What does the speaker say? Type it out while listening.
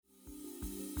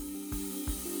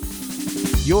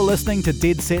You're listening to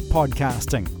Dead Set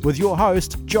Podcasting with your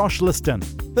host, Josh Liston.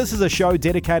 This is a show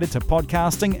dedicated to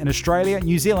podcasting in Australia,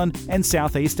 New Zealand, and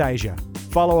Southeast Asia.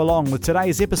 Follow along with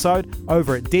today's episode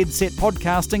over at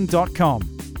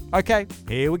deadsetpodcasting.com. Okay,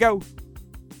 here we go.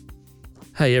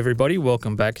 Hey everybody,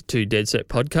 welcome back to Dead Set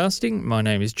Podcasting. My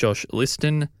name is Josh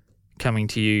Liston, coming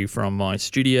to you from my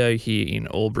studio here in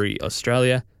Albury,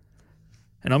 Australia.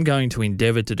 And I'm going to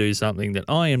endeavour to do something that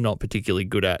I am not particularly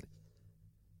good at.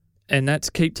 And that's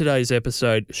keep today's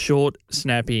episode short,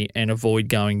 snappy, and avoid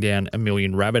going down a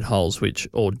million rabbit holes,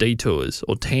 or detours,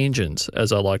 or tangents,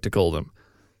 as I like to call them.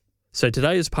 So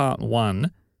today is part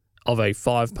 1 of a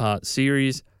 5-part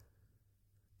series.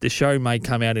 The show may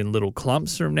come out in little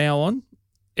clumps from now on,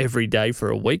 every day for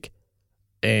a week,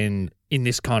 and in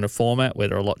this kind of format where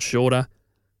they're a lot shorter.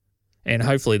 And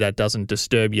hopefully that doesn't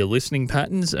disturb your listening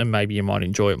patterns, and maybe you might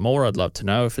enjoy it more. I'd love to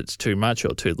know if it's too much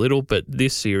or too little, but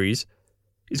this series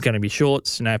is going to be short,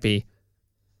 snappy,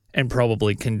 and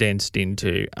probably condensed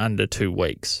into under 2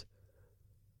 weeks.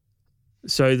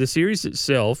 So the series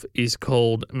itself is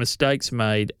called Mistakes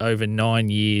Made Over 9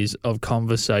 Years of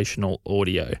Conversational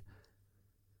Audio.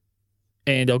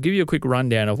 And I'll give you a quick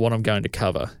rundown of what I'm going to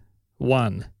cover.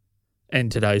 1,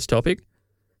 and today's topic,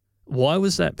 why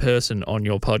was that person on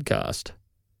your podcast?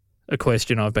 A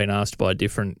question I've been asked by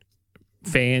different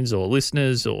fans or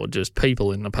listeners or just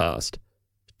people in the past.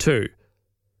 2,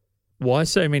 why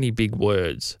so many big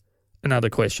words? Another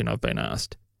question I've been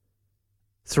asked.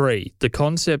 3, the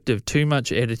concept of too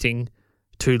much editing,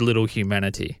 too little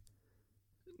humanity.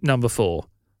 4,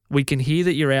 we can hear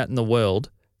that you're out in the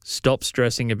world. Stop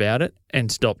stressing about it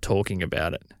and stop talking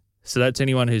about it. So that's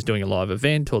anyone who's doing a live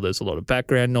event or there's a lot of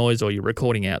background noise or you're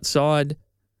recording outside.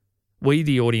 We,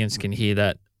 the audience, can hear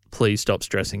that. Please stop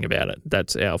stressing about it.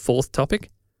 That's our 4th topic.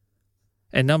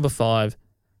 And 5,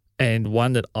 and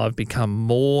one that I've become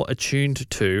more attuned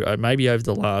to maybe over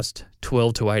the last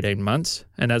 12 to 18 months,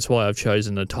 and that's why I've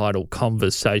chosen the title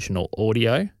Conversational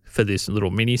Audio for this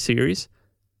little mini-series.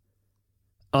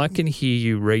 I can hear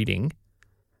you reading.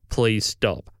 Please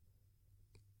stop.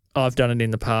 I've done it in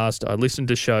the past. I listen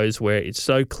to shows where it's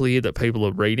so clear that people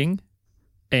are reading,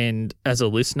 and as a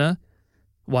listener,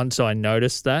 once I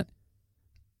notice that,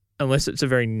 unless it's a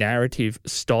very narrative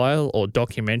style or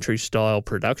documentary style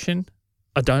production,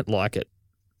 I don't like it.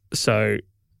 So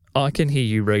I can hear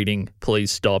you reading,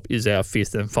 please stop is our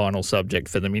 5th and final subject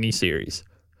for the mini-series.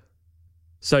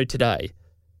 So today,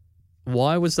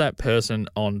 why was that person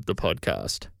on the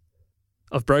podcast?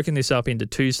 I've broken this up into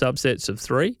 2 subsets of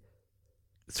 3.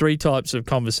 3 types of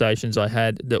conversations I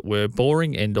had that were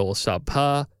boring and or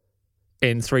subpar,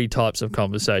 and 3 types of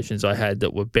conversations I had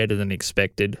that were better than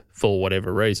expected for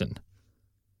whatever reason.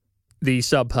 The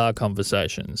subpar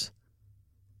conversations.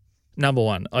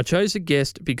 1, I chose a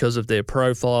guest because of their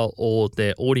profile or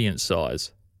their audience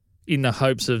size, in the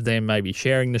hopes of them maybe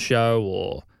sharing the show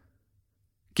or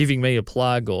giving me a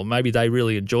plug, or maybe they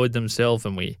really enjoyed themselves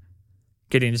and we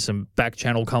get into some back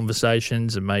channel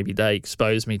conversations and maybe they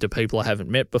expose me to people I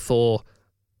haven't met before.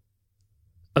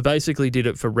 I basically did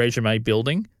it for resume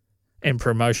building and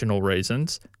promotional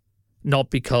reasons, not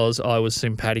because I was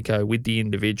simpatico with the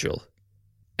individual.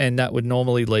 And that would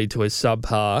normally lead to a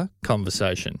subpar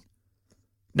conversation.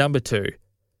 2,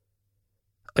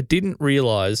 I didn't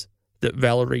realise that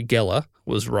Valerie Geller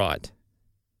was right.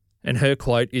 And her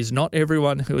quote is, not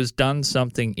everyone who has done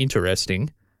something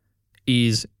interesting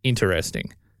is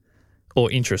interesting,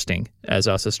 or interesting, as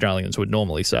us Australians would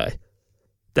normally say.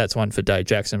 That's one for Dave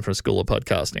Jackson from School of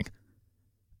Podcasting.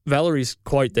 Valerie's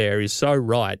quote there is so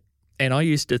right, and I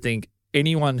used to think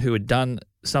anyone who had done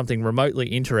something remotely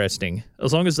interesting,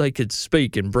 as long as they could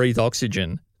speak and breathe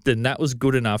oxygen, then that was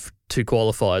good enough to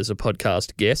qualify as a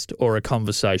podcast guest or a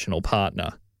conversational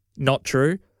partner. Not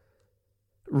true.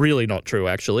 Really not true,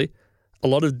 actually. A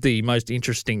lot of the most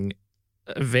interesting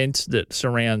events that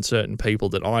surround certain people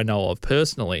that I know of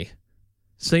personally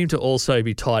seem to also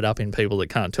be tied up in people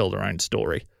that can't tell their own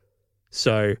story.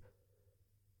 So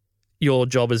your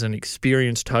job as an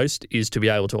experienced host is to be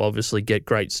able to obviously get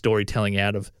great storytelling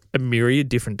out of a myriad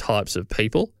different types of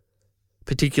people,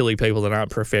 particularly people that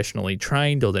aren't professionally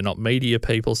trained or they're not media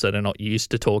people, so they're not used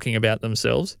to talking about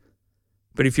themselves.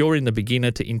 But if you're in the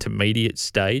beginner to intermediate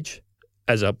stage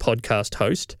as a podcast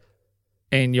host,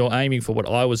 and you're aiming for what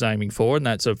I was aiming for, and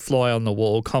that's a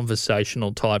fly-on-the-wall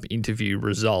conversational type interview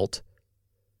result,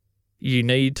 you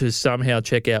need to somehow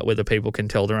check out whether people can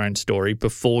tell their own story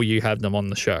before you have them on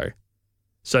the show.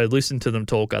 So listen to them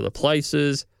talk other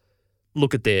places,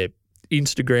 look at their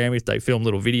Instagram if they film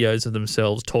little videos of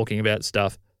themselves talking about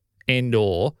stuff, and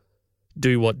or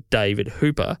do what David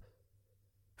Hooper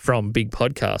from Big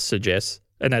Podcast suggests,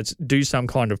 and that's do some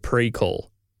kind of pre-call,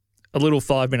 a little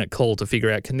 5-minute call to figure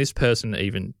out, can this person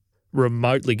even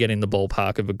remotely get in the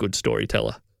ballpark of a good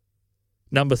storyteller?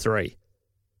 Number 3,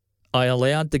 I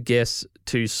allowed the guests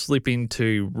to slip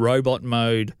into robot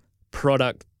mode,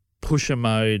 product pusher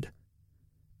mode,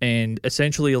 and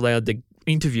essentially allowed the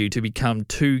interview to become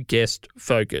too guest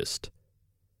focused.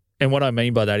 And what I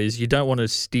mean by that is you don't want to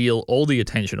steal all the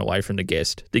attention away from the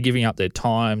guest. They're giving up their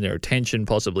time, their attention,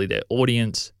 possibly their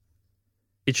audience.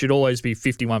 It should always be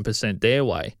 51% their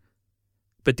way.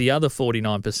 But the other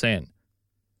 49%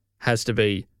 has to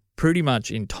be pretty much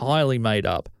entirely made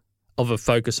up of a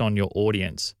focus on your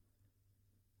audience.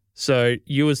 So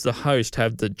you as the host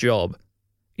have the job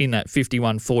in that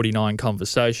 51-49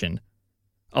 conversation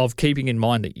of keeping in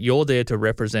mind that you're there to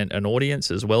represent an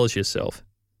audience as well as yourself,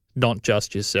 not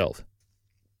just yourself.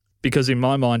 Because in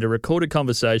my mind, a recorded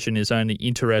conversation is only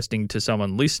interesting to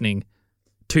someone listening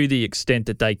to the extent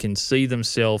that they can see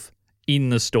themselves in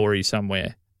the story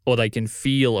somewhere, or they can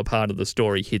feel a part of the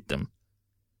story hit them.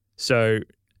 So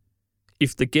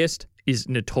if the guest is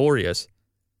notorious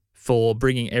for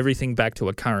bringing everything back to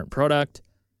a current product,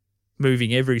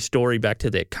 moving every story back to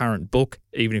their current book,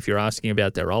 even if you're asking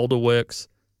about their older works,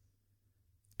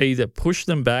 either push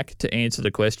them back to answer the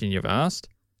question you've asked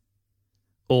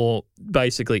or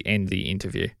basically end the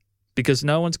interview, because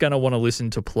no one's going to want to listen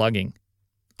to plugging.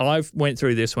 I went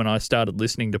through this when I started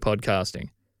listening to podcasting.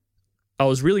 I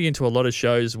was really into a lot of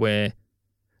shows where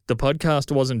the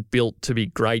podcast wasn't built to be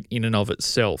great in and of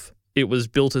itself. It was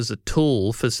built as a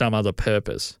tool for some other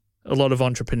purpose. A lot of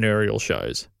entrepreneurial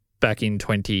shows back in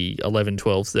 2011,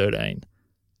 12, 13.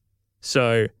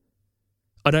 So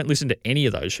I don't listen to any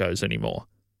of those shows anymore.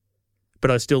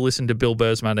 But I still listen to Bill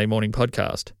Burr's Monday Morning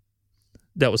Podcast.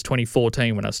 That was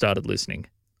 2014 when I started listening.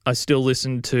 I still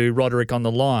listen to Roderick on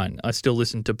the Line. I still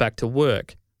listen to Back to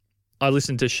Work. I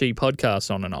listen to She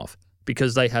Podcasts on and off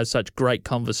because they have such great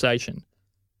conversation.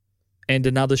 And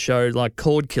another show like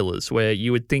Chord Killers, where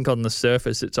you would think on the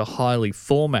surface it's a highly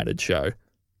formatted show,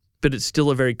 but it's still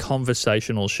a very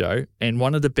conversational show and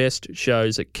one of the best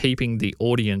shows at keeping the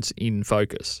audience in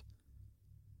focus.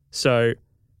 So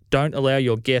don't allow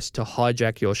your guest to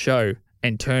hijack your show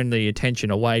and turn the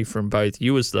attention away from both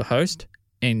you as the host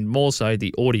and more so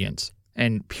the audience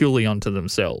and purely onto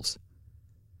themselves.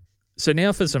 So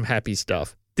now for some happy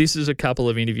stuff. This is a couple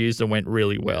of interviews that went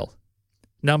really well.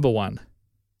 Number 1,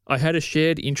 I had a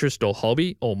shared interest or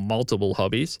hobby or multiple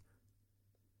hobbies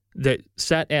that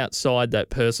sat outside that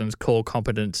person's core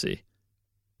competency.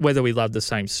 Whether we love the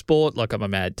same sport, like I'm a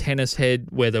mad tennis head,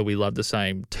 whether we love the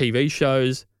same TV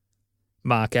shows.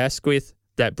 Mark Asquith,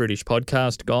 that British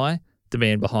podcast guy, the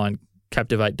man behind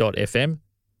Captivate.fm.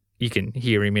 You can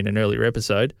hear him in an earlier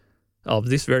episode of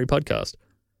this very podcast.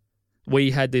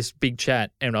 We had this big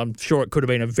chat, and I'm sure it could have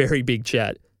been a very big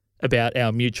chat, about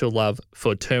our mutual love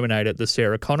for Terminator, the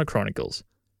Sarah Connor Chronicles.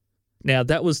 Now,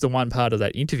 that was the one part of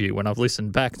that interview when I've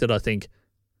listened back that I think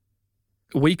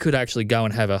we could actually go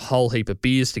and have a whole heap of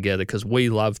beers together because we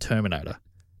love Terminator.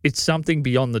 It's something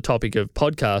beyond the topic of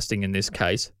podcasting in this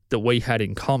case that we had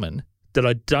in common that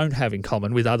I don't have in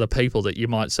common with other people that you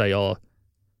might say, oh,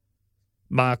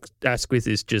 Mark Asquith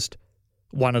is just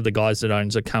one of the guys that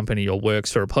owns a company or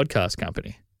works for a podcast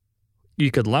company.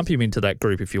 You could lump him into that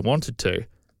group if you wanted to,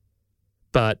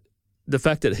 but the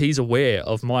fact that he's aware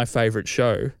of my favourite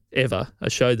show ever, a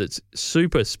show that's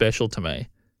super special to me,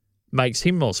 makes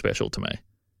him more special to me.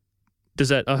 Does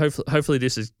that? Hopefully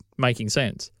this is making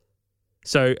sense.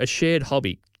 So a shared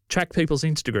hobby. Track people's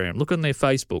Instagram. Look on their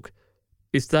Facebook.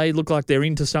 If they look like they're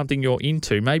into something you're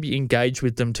into, maybe engage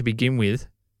with them to begin with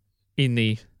in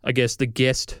the, I guess, the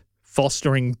guest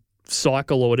fostering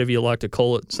cycle or whatever you like to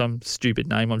call it. Some stupid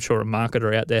name I'm sure a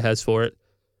marketer out there has for it.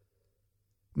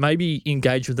 Maybe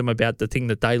engage with them about the thing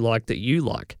that they like that you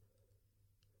like.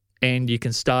 And you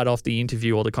can start off the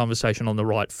interview or the conversation on the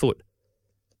right foot.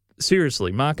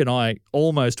 Seriously, Mark and I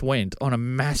almost went on a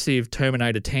massive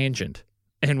Terminator tangent.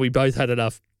 And we both had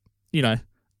enough,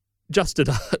 just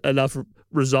enough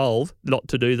resolve not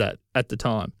to do that at the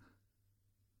time.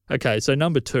 Okay, so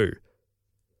number 2.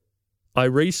 I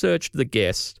researched the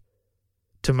guests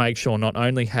to make sure not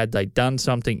only had they done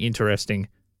something interesting,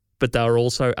 but they were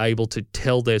also able to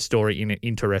tell their story in an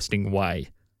interesting way.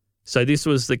 So this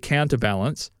was the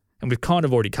counterbalance, and we've kind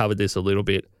of already covered this a little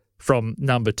bit from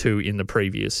number 2 in the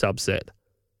previous subset.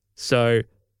 So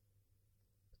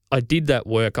I did that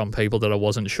work on people that I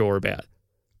wasn't sure about.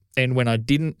 And when I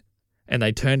didn't, and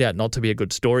they turned out not to be a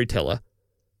good storyteller,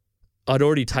 I'd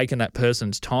already taken that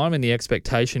person's time, and the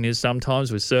expectation is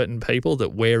sometimes with certain people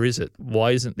that where is it?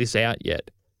 Why isn't this out yet?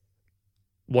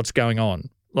 What's going on?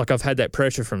 Like, I've had that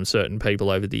pressure from certain people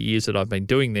over the years that I've been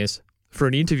doing this for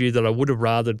an interview that I would have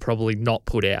rathered probably not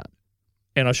put out.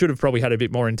 And I should have probably had a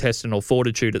bit more intestinal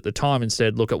fortitude at the time and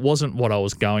said, look, it wasn't what I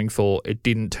was going for. It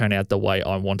didn't turn out the way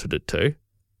I wanted it to.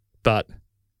 But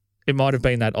it might have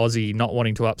been that Aussie not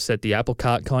wanting to upset the apple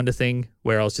cart kind of thing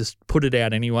where I was just put it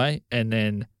out anyway. And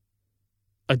then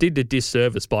I did a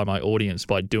disservice by my audience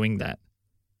by doing that.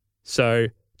 So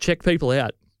check people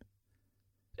out.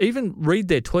 Even read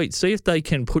their tweets. See if they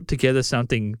can put together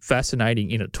something fascinating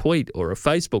in a tweet or a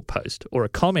Facebook post or a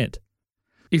comment.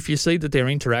 If you see that they're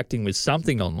interacting with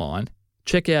something online,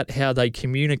 check out how they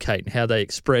communicate and how they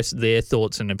express their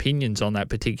thoughts and opinions on that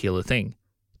particular thing.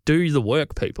 Do the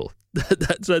work, people.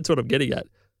 That's what I'm getting at.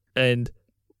 And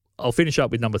I'll finish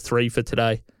up with number 3 for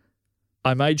today.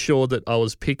 I made sure that I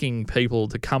was picking people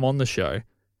to come on the show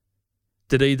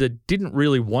that either didn't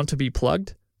really want to be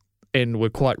plugged and were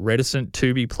quite reticent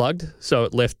to be plugged, so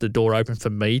it left the door open for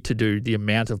me to do the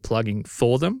amount of plugging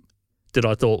for them that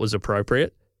I thought was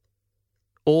appropriate.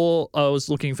 Or I was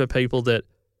looking for people that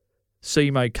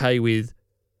seem okay with,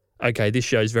 okay, this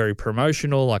show's very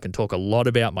promotional. I can talk a lot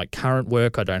about my current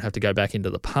work. I don't have to go back into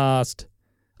the past.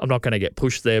 I'm not going to get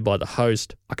pushed there by the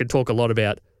host. I can talk a lot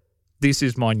about, this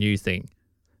is my new thing.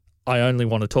 I only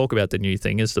want to talk about the new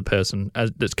thing as the person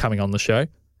that's coming on the show.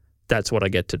 That's what I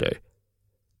get to do.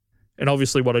 And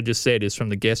obviously what I just said is from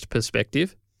the guest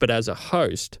perspective, but as a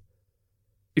host,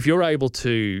 if you're able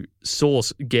to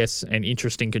source guests and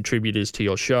interesting contributors to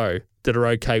your show that are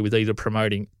okay with either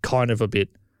promoting kind of a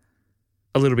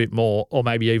little bit more, or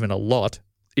maybe even a lot,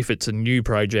 if it's a new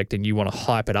project and you want to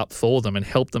hype it up for them and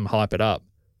help them hype it up,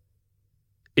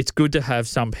 it's good to have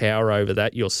some power over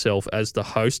that yourself as the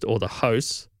host or the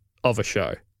hosts of a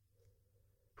show.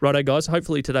 Righto, guys,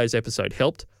 hopefully today's episode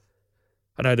helped.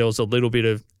 I know there was a little bit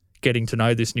of getting to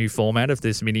know this new format of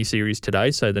this mini-series today,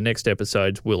 so the next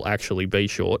episodes will actually be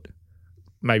short,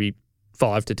 maybe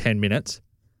 5 to 10 minutes.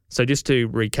 So just to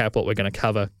recap what we're going to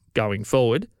cover going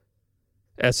forward,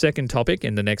 our second topic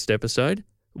in the next episode,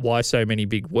 why so many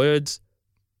big words.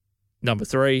 Number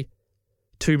 3,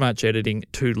 too much editing,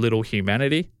 too little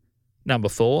humanity. Number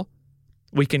 4,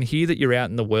 we can hear that you're out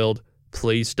in the world,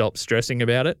 please stop stressing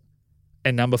about it.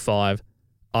 And number 5,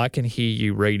 I can hear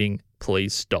you reading,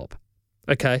 please stop.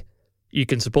 Okay, you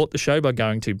can support the show by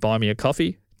going to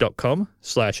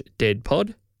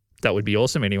buymeacoffee.com/deadpod. That would be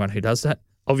awesome, anyone who does that.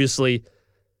 Obviously,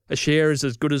 a share is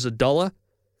as good as $1.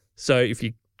 So if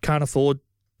you can't afford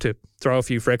to throw a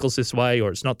few freckles this way, or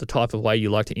it's not the type of way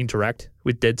you like to interact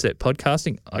with Dead Set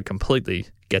Podcasting, I completely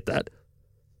get that.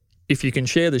 If you can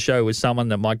share the show with someone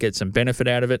that might get some benefit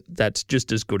out of it, that's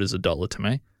just as good as $1 to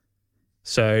me.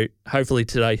 So hopefully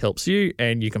today helps you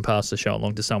and you can pass the show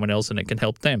along to someone else and it can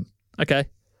help them. Okay,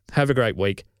 have a great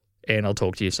week and I'll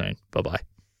talk to you soon. Bye-bye.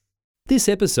 This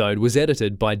episode was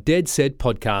edited by Dead Set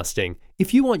Podcasting.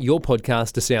 If you want your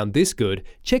podcast to sound this good,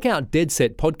 check out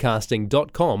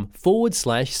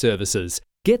deadsetpodcasting.com/services.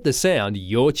 Get the sound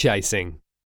you're chasing.